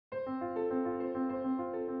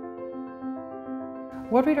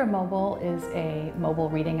Worldreader Mobile is a mobile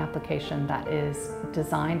reading application that is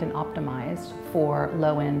designed and optimized for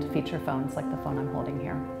low-end feature phones like the phone I'm holding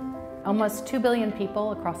here. Almost 2 billion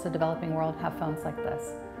people across the developing world have phones like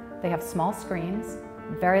this. They have small screens,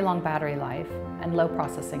 very long battery life, and low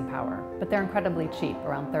processing power, but they're incredibly cheap,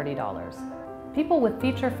 around $30. People with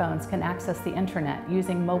feature phones can access the internet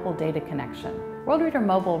using mobile data connection. Worldreader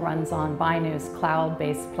Mobile runs on Bainu's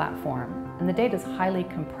cloud-based platform, and the data is highly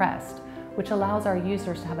compressed, which allows our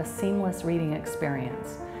users to have a seamless reading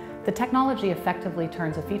experience. The technology effectively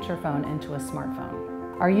turns a feature phone into a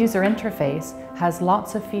smartphone. Our user interface has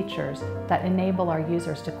lots of features that enable our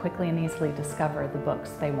users to quickly and easily discover the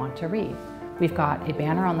books they want to read. We've got a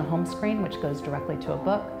banner on the home screen which goes directly to a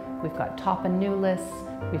book. We've got top and new lists.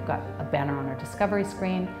 We've got a banner on our discovery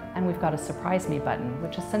screen, and we've got a surprise me button,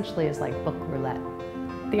 which essentially is like book roulette.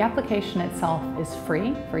 The application itself is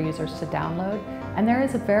free for users to download, and there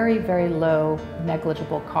is a very, very low,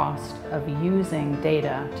 negligible cost of using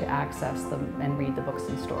data to access them and read the books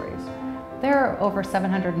and stories. There are over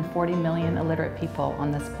 740 million illiterate people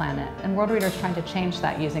on this planet, and Worldreader is trying to change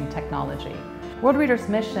that using technology. Worldreader's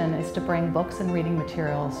mission is to bring books and reading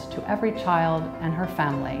materials to every child and her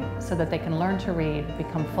family so that they can learn to read,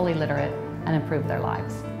 become fully literate, and improve their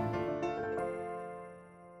lives.